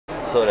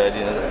sorry, I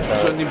didn't understand.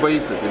 Что он не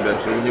боится тебя,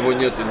 что у него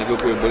нет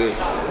никакой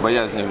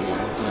боязни.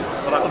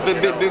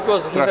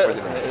 Because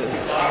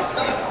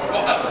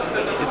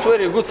it's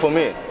very good for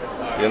me,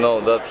 you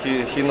know, that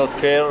he not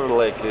scared.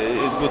 Like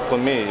it's good for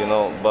me, you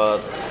know.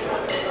 But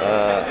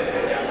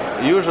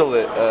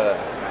usually,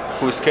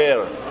 who is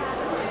scared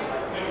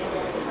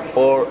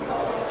or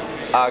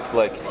act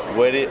like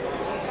very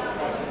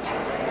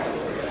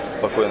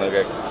спокойно,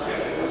 как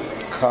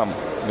Calm,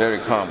 very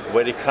calm.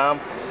 very calm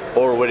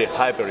or very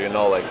hyper, you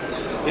know, like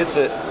it's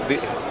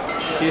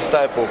his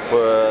type of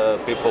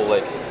people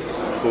like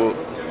who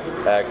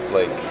act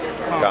like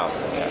calm.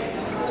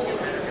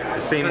 Yeah.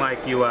 It seemed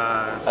like you.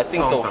 I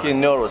think so. He's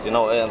nervous, you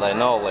know, and I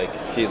know like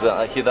he's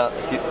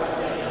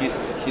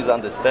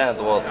understand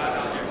what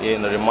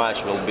in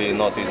rematch will be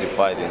not easy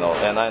fight, you know,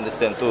 and I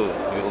understand too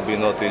it will be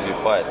not easy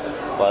fight,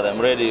 but I'm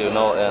ready, you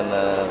know, and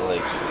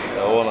like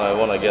I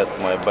wanna get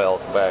my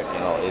belts back, you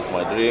know. It's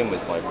my dream,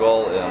 it's my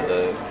goal, and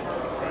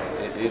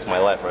it's my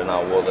life right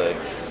now. What I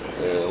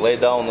lay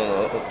down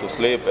to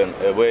sleep and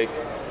awake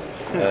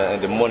in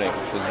the morning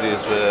with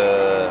this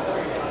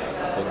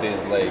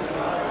like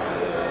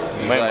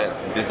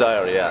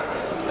desire, yeah.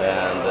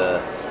 And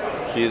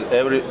he's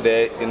every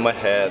day in my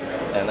head,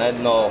 and I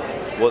know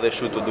what I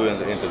should do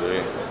into the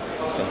ring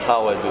and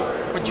how I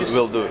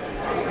will do it.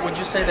 Would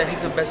you say that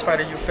he's the best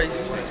fighter you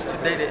faced to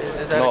date?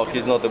 Is that no,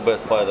 he's not the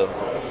best fighter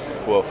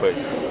who I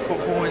faced.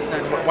 Who is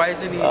that? Why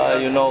isn't he?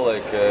 You know,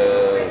 like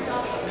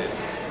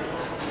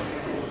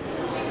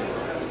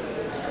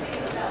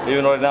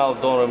even right now,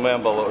 don't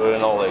remember, you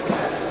know, like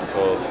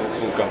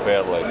who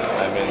compared. Like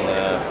I mean,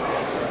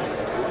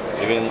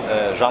 even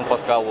Jean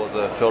Pascal was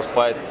the first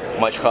fight,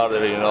 much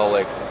harder, you know,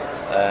 like,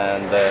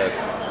 and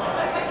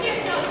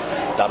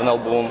Darnell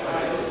Boone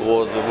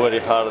was a very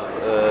hard,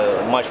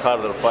 much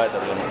harder fighter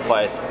than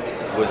fight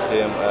with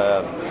him.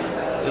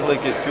 It's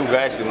like a few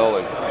guys, you know,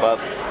 like, but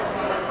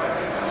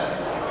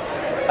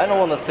I don't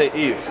want to say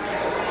if.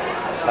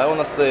 I want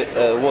to say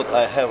what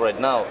I have right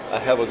now. I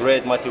have a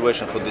great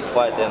motivation for this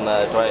fight, and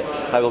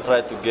I will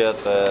try to get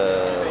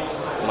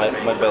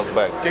my belts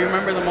back. Do you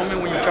remember the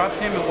moment when you dropped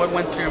him, and what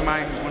went through your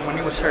mind when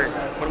he was hurt?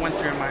 What went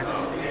through your mind?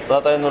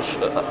 That I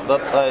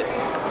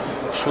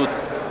should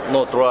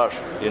not rush,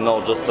 you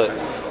know, just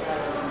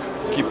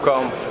keep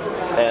calm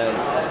and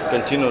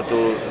continue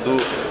to do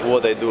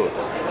what I do.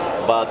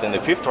 But in the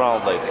fifth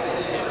round, like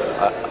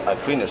I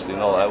finished, you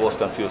know, I was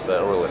confused.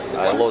 I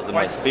lost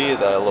my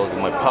speed, I lost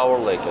my power,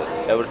 like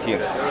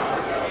everything.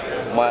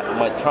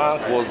 My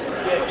trunk was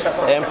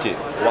empty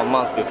 1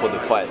 month before the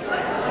fight.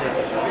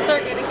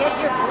 Sergey, to get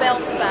your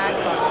belts back,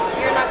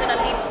 you're not going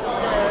to leave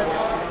the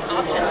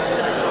option to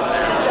the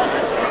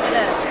judges. You're going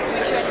to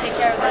make sure and take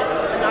care of this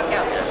with the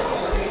knockout.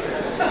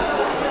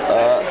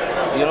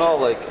 You know,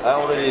 like I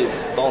already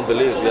don't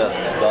believe yet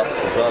that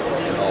the judges,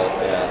 you know,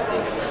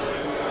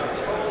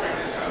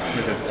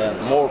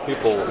 and more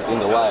people in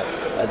the life,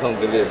 I don't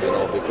believe, you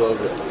know, because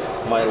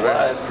my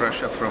life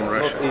Russia from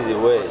Russia. not easy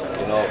way,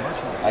 you know.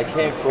 I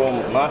came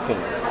from nothing,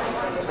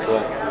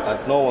 from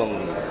at no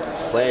one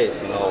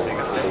place, you know, in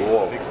the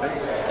world,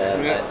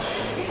 and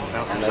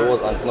I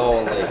was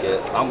unknown, like an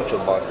amateur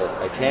boxer.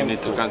 I came You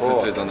need to to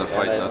concentrate pro, on the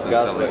fight, and not I on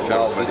got some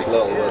now like this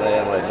level where I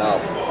am right now.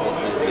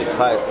 It's the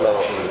highest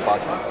level in the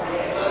boxing.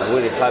 I'm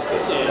really happy,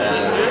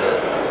 and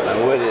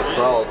I'm really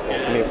proud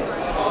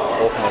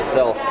of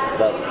myself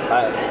that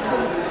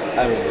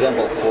I'm an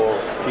example for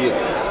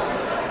kids,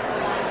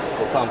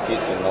 for some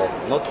kids, you know,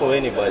 not for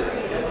anybody,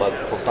 but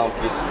for some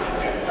kids,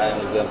 I'm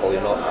an example, you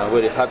know. I'm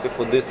very happy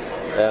for this,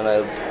 and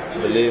I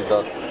believe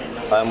that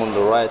I'm on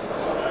the right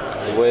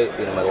way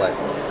in my life.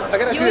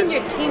 You and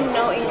your team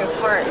know in your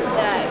heart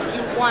that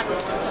you won the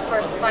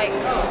first fight,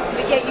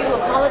 but yet you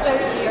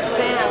apologize to your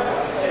fans.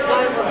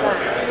 Why was that?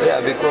 Yeah,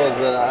 because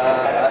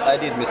I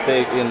did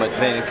mistake in my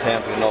training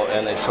camp, you know,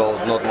 and I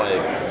showed not my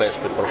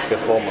best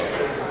performance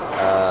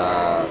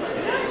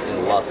in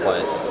the last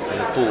fight, in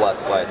the two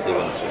last fights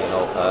even, you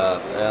know,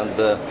 and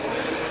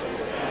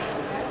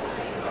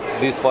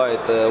this fight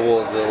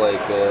was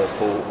like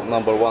for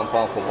 #1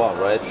 pound for pound,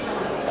 right?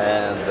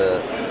 And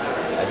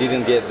I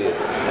didn't get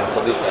this, and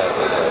for this I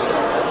apologize.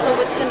 So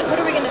what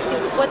are we going to see?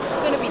 What's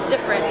going to be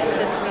different in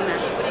this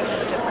rematch? What are you going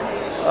to do different?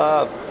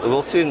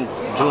 We'll see in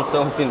June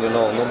 17th, you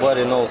know.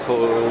 Nobody knows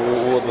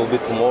what will be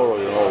tomorrow,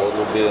 you know, what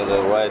will be in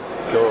the right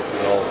curve,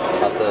 you know,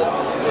 after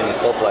any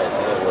stoplight,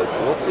 you know, like,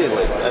 we'll see,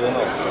 like, I don't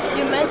know.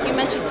 You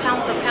mentioned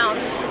pound for pound.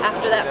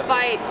 After that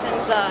fight,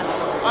 since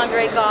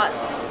Andre got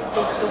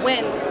the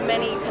win,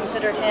 many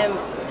considered him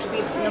to be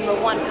 #1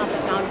 pound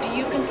for pound. Do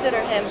you consider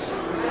him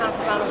pound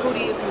for pound, or who do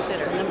you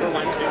consider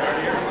 #1?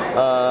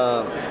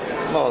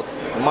 No,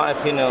 in my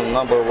opinion,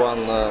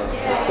 #1,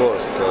 of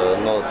course,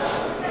 not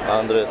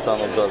Andre, son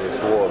of Judge's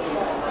War.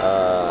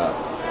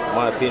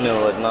 My opinion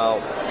right now,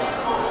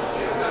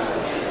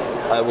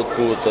 I would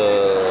put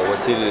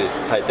Vasily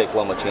high-tech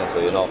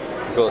Lomachenko, you know,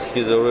 because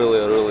he's a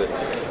really,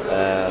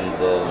 and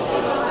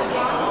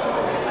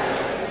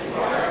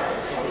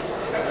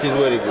he's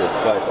very good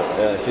fighter.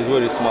 He's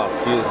very smart.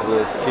 His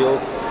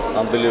skills,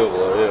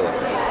 unbelievable, really.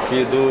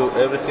 he do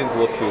everything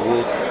what he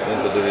would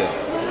into the ring,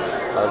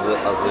 as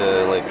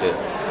a like a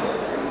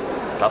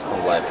custom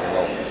life, you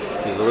know.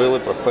 He's really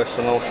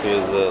professional.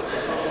 He's a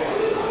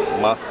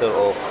master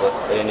of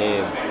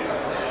any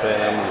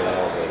frame, you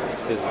know.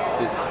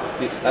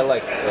 I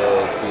like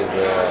his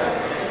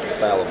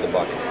style of the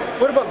boxing.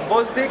 What about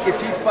Gvozdyk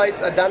if he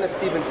fights Adonis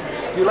Stevenson?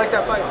 Do you like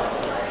that fight?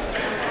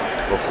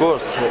 Of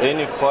course,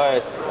 any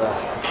fight,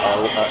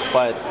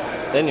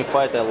 any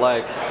fight I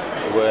like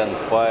when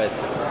fight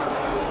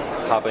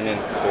happening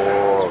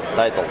for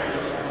title,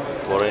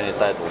 for any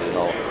title, you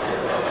know.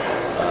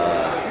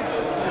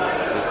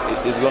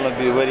 It's gonna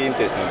be very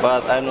interesting,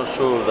 but I'm not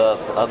sure that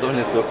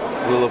Adonis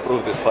will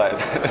approve this fight.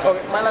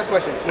 Okay, my last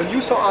question. When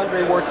you saw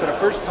Andre Ward for the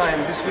first time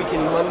this week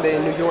in Monday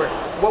in New York,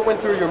 what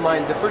went through your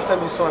mind the first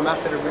time you saw him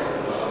after the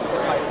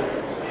fight?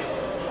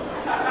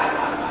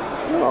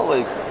 You know,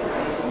 like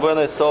when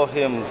I saw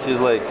him, he's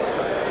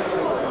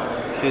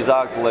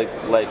act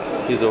like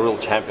he's a real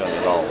champion,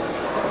 you know.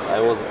 I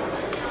was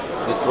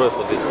destroyed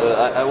for this.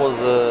 I was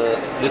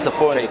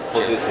disappointed for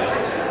this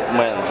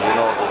man, you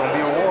know. It's gonna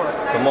be a war.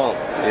 Come on.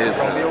 It's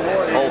gonna be a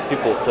war. All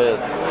people said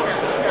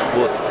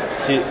what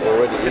he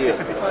already is,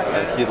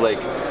 and he like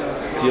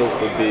still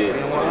could be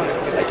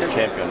like a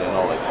champion, you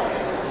know. Like,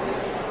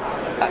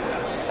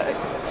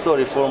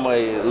 sorry for my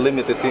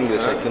limited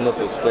English, I cannot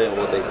explain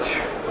what I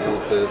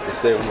would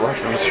say in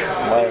Russian.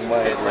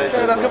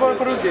 Разговор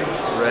по-русски.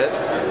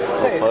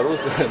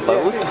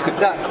 По-русски?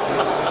 Да.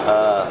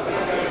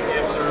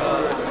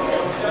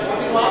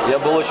 Я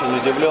был очень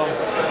удивлен,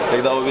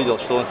 когда увидел,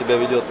 что он себя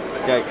ведет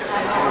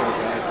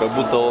как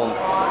будто он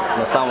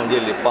на самом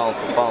деле pound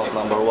for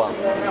pound #1.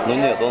 Но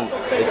нет, он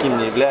таким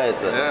не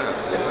является.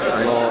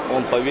 Но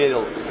он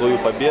поверил в свою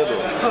победу,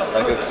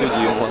 так как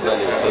судьи ему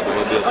дали эту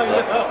победу.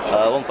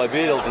 Да? Он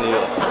поверил в нее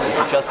и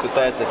сейчас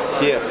пытается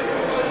всех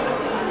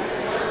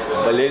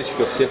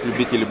болельщиков, всех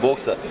любителей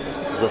бокса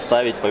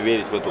заставить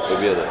поверить в эту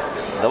победу.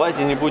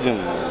 Давайте не будем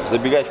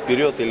забегать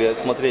вперед или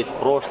смотреть в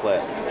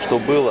прошлое, что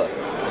было.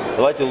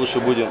 Давайте лучше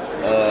будем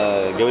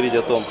говорить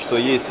о том, что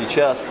есть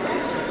сейчас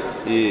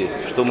и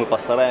что мы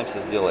постараемся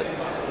сделать.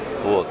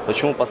 Вот.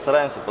 Почему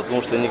постараемся?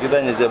 Потому что никогда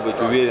нельзя быть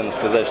уверенным,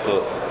 сказать,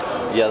 что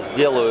я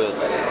сделаю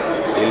это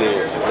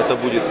или это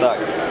будет так.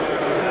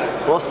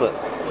 Просто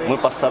мы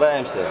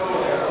постараемся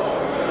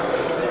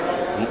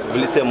в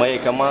лице моей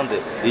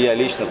команды, и я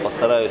лично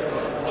постараюсь,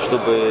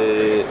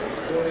 чтобы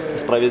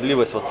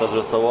справедливость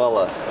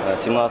восторжествовала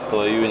 17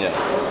 июня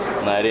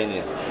на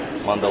арене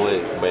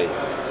Mandalay Bay.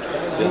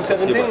 June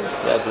 17?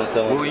 Yeah, June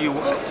 17. Will you?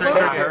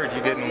 I heard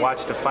you didn't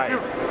watch the fight.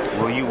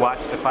 Will you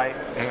watch the fight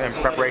in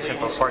preparation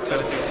for part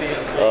 2?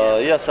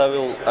 Yes, I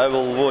will. I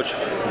will watch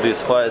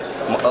this fight,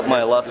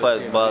 my last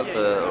fight, but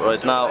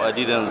right now I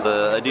didn't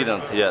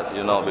yet,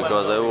 you know,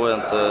 because I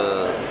went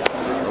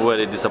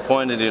very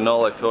disappointed, you know,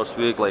 like first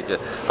week, like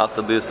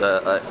after this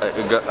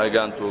I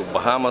gone to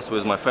Bahamas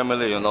with my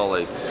family, you know,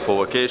 like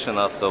for vacation.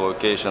 After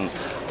vacation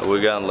we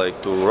gone like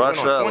to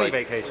Russia. 20 like,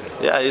 vacations.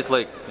 Yeah, it's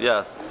like,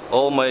 yes.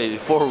 All my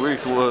 4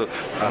 weeks,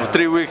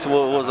 3 weeks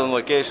was on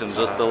vacation.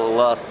 Just the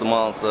last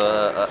month,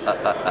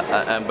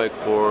 I'm back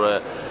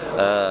for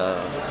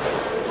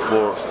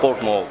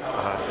sport mode.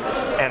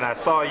 And I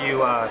saw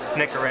you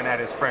snickering at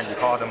his friend. You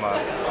called him a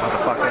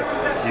motherfucker.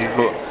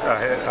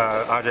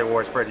 Andre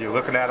Ward's friend. You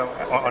looking at him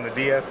on the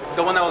DS?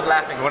 The one that was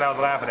laughing. The one that was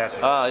laughing at you.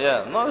 Ah,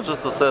 yeah. No,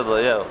 just I said,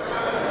 yeah.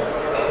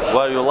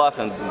 Why are you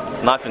laughing?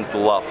 Nothing to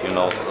laugh, you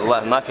know.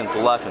 Nothing to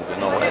laughing, you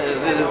know.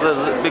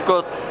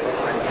 Because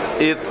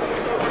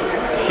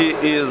he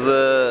is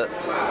a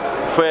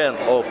fan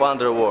of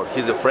Andre Ward.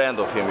 He's a friend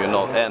of him, you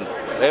know. And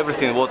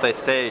everything what I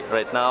say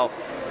right now,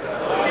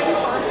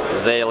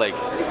 they like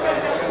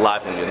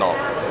laughing, you know.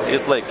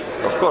 It's like,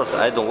 of course,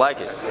 I don't like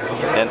it.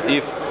 And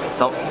if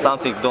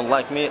something don't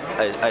like me,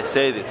 I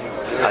say this.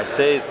 I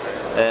say it,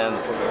 and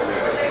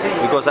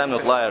because I'm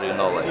not liar, you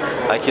know. Like,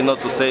 I cannot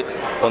to say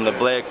on the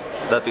black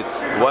that is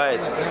white,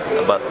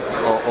 but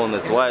on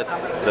its white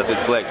that is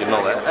black, you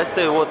know. I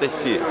say what I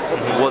see,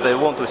 what I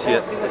want to see,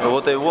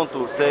 what I want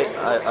to say,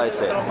 I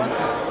say.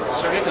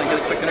 Sergey, can I get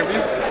a quick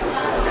interview?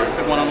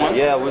 One-on-one?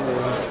 Yeah, we're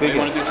speaking.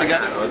 You want to do it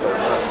together? You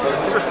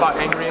ever fought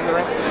angry in the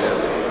ring?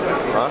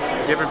 Huh?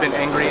 You ever been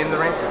angry in the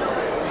ring?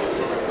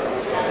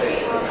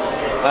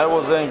 I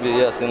was angry,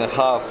 yes, in the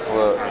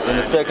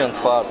second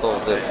part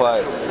of the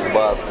fight,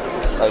 but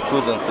I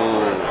couldn't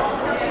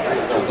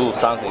to do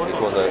something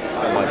because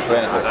my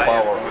friend has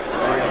power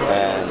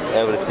and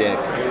everything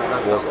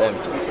was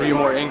empty. Were you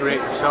more angry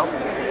at yourself?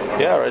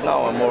 Yeah, right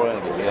now I'm more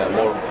angry, yeah,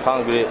 more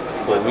hungry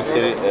for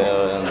victory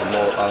and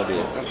more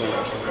hungry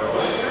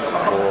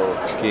for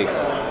kick.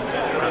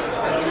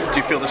 Do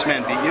you feel this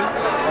man beat you?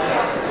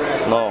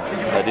 No,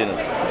 I didn't.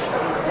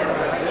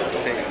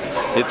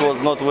 It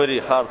was not very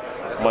hard,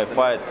 my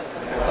fight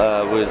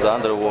with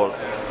Andre Ward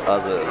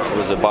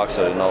with a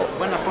boxer, you know.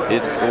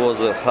 It was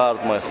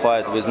hard, my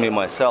fight with me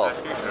myself,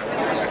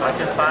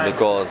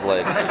 because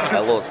like I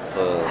lost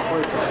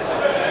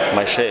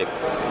my shape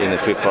in the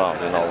 5th round,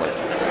 you know.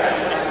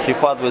 Like he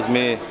fought with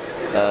me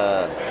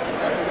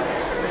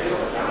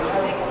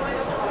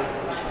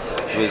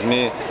with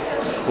me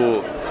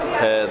who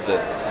had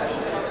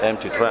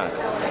empty trunk,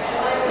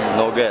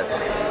 no gas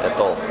at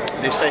all.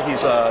 They say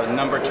he's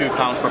number 2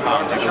 pound for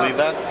pound. Do you believe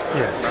that?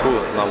 Yes. Who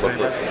is number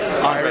 2?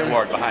 Andre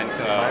Ward behind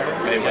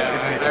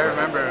Mayweather. I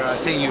remember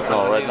seeing you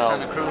from right now.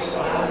 Santa Cruz.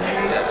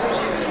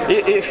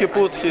 If he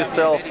put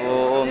himself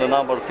on the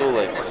number 2,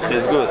 like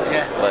he's good.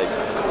 Yeah. Like,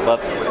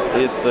 but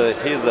it's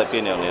his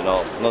opinion, you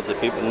know, not the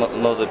people,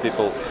 not the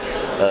people,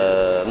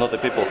 not the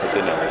people's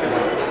opinion.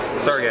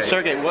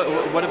 Sergey,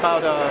 what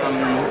about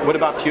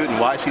Putin?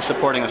 Why is he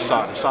supporting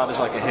Assad? Assad is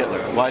like a Hitler.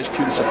 Why is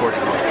Putin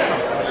supporting him?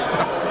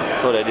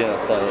 Sorry, I didn't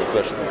understand the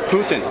question.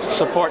 Putin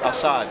support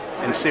Assad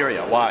in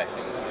Syria. Why?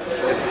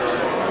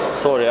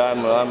 Sorry, I'm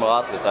an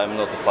athlete. I'm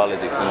not a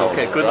politics. You know.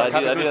 Okay, good luck.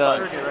 Have a good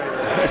fight.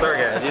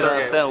 Sergey, I didn't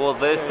understand what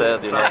they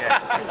said. You know.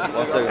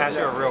 One second. ask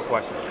you a real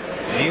question.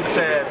 You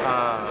said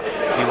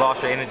you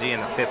lost your energy in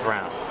the 5th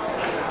round.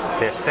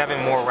 There's 7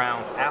 more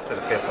rounds after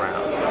the 5th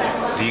round.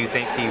 Do you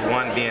think he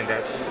won being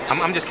that?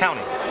 I'm just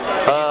counting.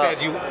 You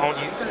said you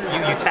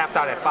tapped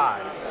out at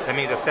 5. That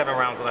means there's 7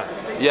 rounds left.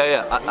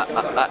 Yeah.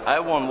 I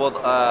won what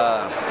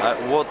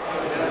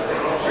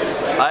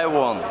I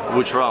won.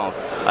 Which rounds?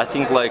 I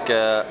think like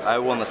I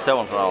won the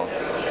 7th round.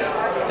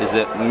 Is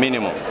the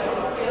minimum.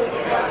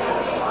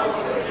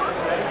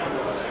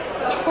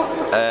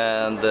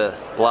 And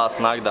plus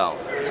knockdown.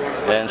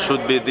 And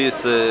should be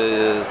this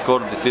score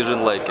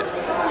decision like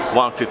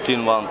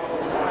 115,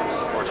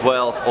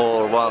 112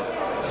 or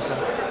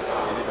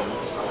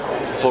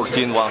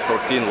 114,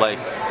 114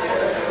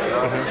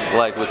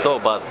 like we saw,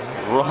 but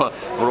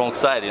wrong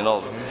side, you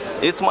know.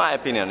 It's my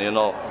opinion, you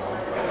know.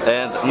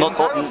 And not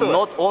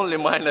only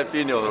my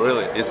opinion,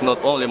 really. It's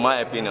not only my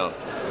opinion.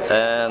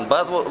 And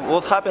but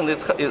what happened?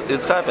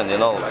 It's happened, you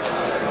know.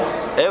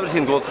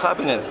 Everything was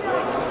happening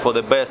for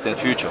the best in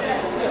future.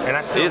 And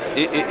I still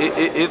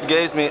it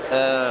gave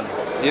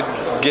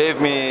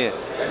me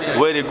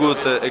very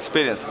good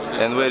experience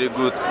and very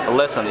good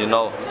lesson, you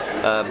know.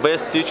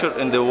 Best teacher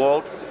in the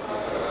world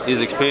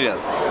is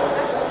experience.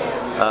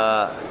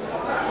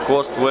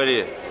 Cost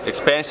very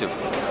expensive,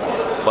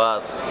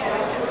 but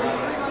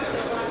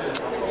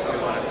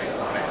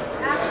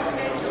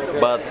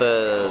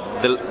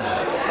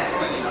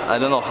I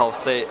don't know how to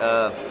say.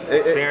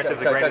 experience is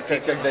the greatest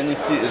teacher.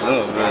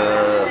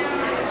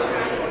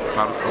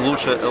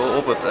 Лучший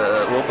опыт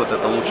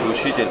это лучший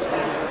учитель.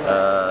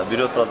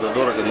 Берет, правда,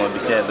 дорого, но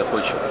объясняет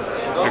доходчиво.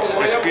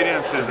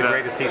 Experience is The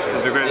greatest teacher.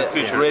 is the greatest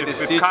teacher.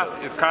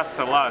 It costs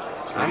a lot.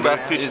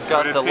 It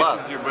costs a lot.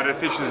 But it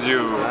teaches you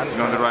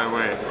on the right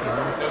way.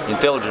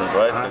 Intelligent,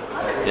 right?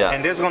 Yeah.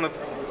 And there's gonna,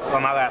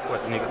 well, my last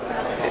question, nigga.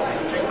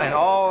 In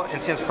all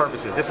intents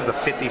purposes, this is a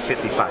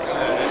 50-50 fight.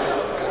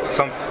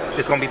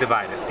 It's gonna be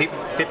divided.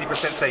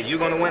 50% say you're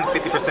gonna win,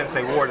 50%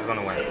 say Ward is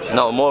gonna win.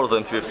 No, more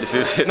than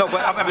 50-50. No,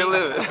 but I mean,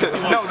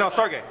 no,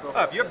 Sergey.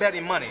 If you're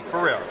betting money,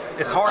 for real,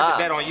 it's hard to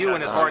bet on you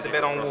and it's hard to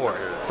bet on Ward,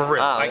 for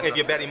real. Like if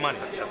you're betting money,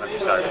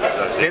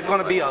 there's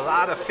gonna be a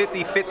lot of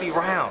 50-50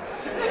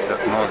 rounds.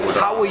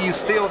 How will you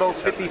steal those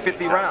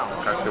 50-50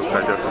 rounds?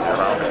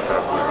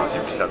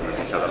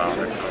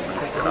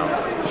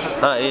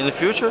 In the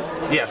future?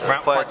 Yes,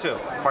 part two.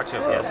 Part 2.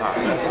 Yes.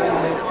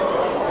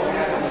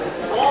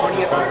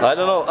 I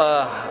don't know.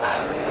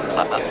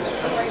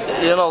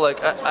 You know, like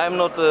I'm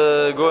not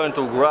going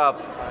to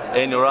grab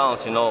any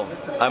rounds. You know,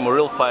 I'm a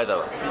real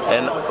fighter,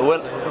 and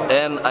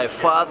I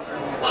fought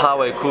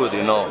how I could.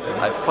 You know,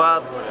 I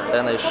fought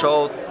and I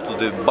showed to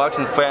the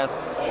boxing fans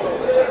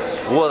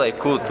what I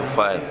could to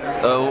fight,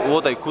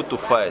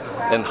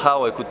 and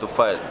how I could to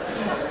fight.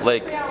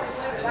 Like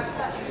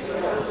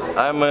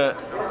I'm a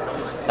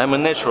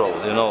natural,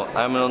 you know.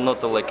 I'm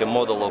not like a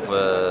model of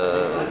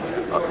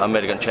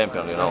American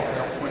champion, you know.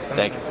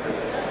 Thank you.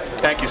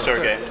 Thank you,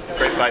 Sergey.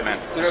 Great fight, man.